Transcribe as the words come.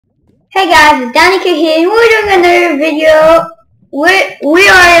Hey guys, it's wDaniker here, and we're doing another video. We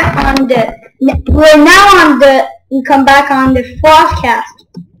come back on the Frostcast.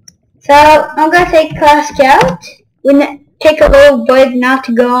 So I'm gonna take Clask out. Take a little break not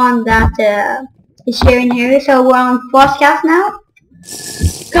to go on that it's here and here. So we're on Frostcast now.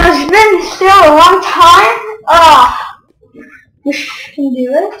 Cause it's been still a long time. We can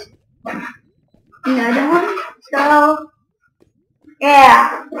do it. Another one. So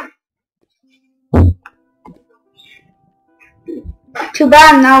yeah. Too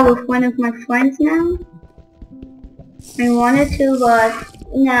bad I'm not with one of my friends now. I wanted to, but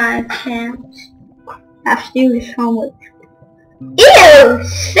nah, I can't. I have to do this homework. Ew!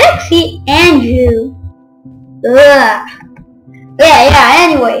 Sexy Andrew! Ugh. Yeah,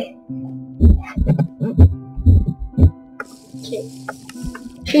 anyway. Okay.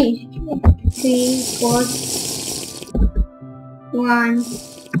 3, 4, 1,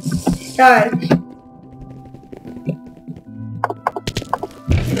 start.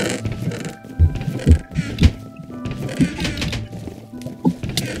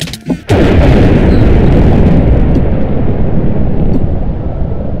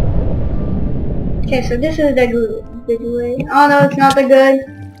 Okay, so this is the good way. Oh no, it's not the good.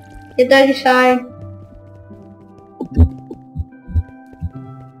 Get the other side.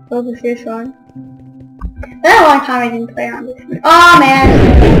 Focus this one. It's been a long time I didn't play on this one. Oh man!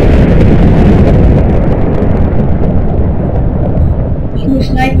 She was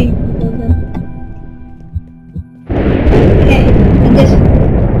sniping people then. Okay, and this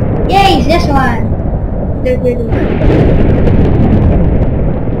one. Yay, it's this one! The good one.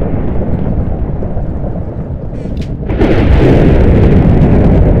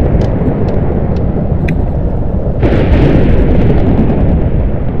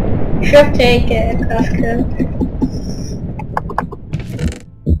 Should take a Costco.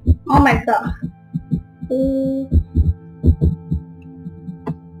 Oh my god.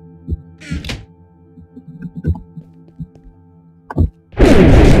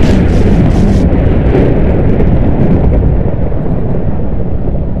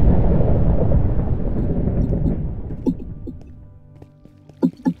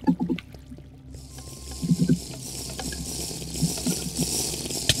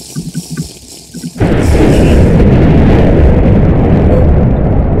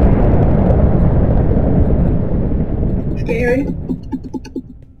 Scary.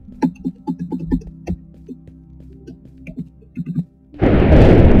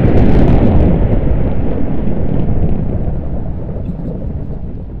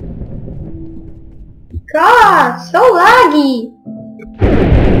 God, so laggy.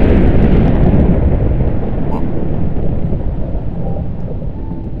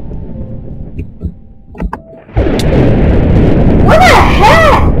 What the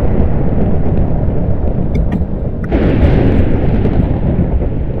heck?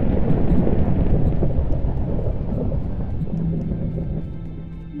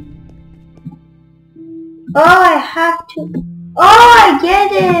 Oh, I have to. Oh, I get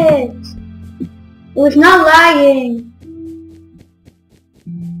it. It was not lagging.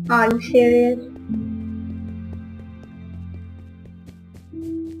 Are you serious?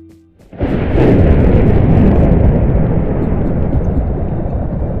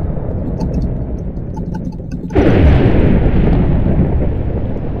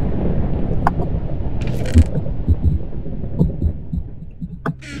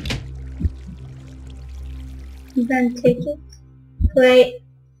 Event tickets. Play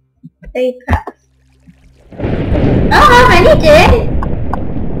pass. I don't have anything.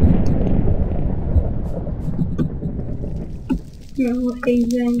 Okay,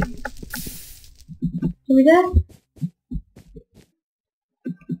 then. Do that?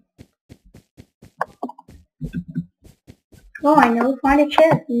 Oh, I know. Find a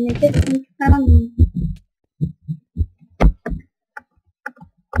chest and make it found me.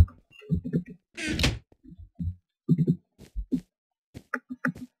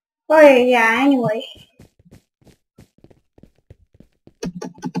 Oh yeah, anyway.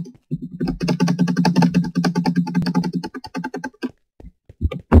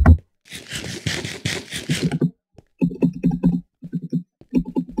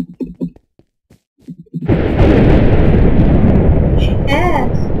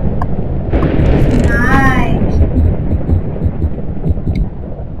 Yes. Nice.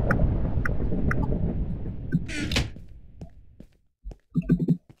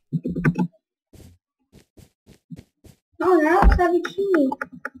 Oh, now it's have a key.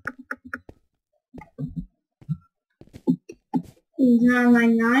 He's not my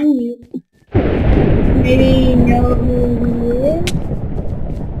 9 you. Maybe you know who he is?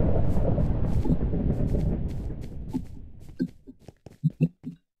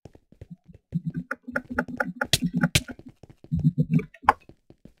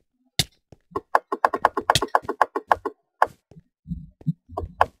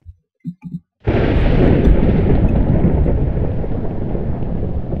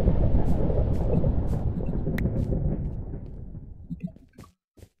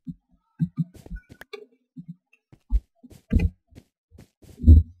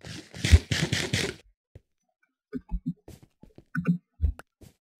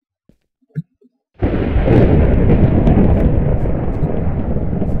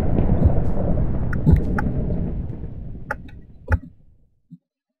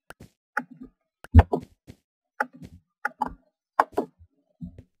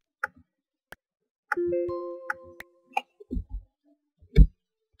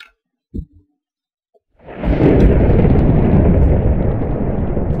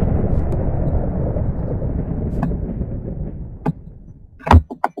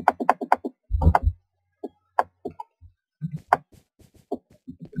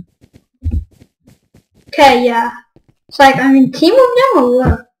 Okay, yeah. It's like I'm in team with them or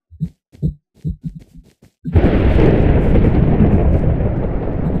what?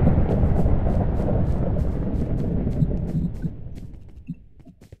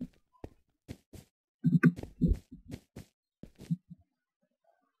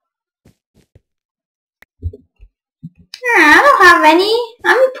 I don't have any.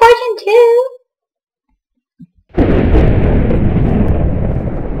 I'm important too.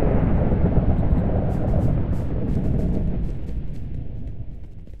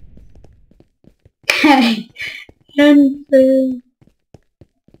 Okay. And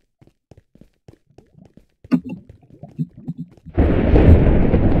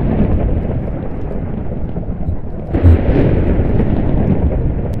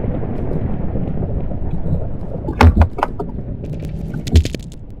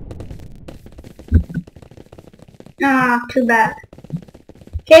too bad.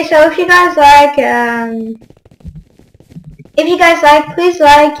 Okay, so if you guys like, please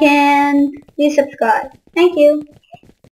like and please subscribe. Thank you.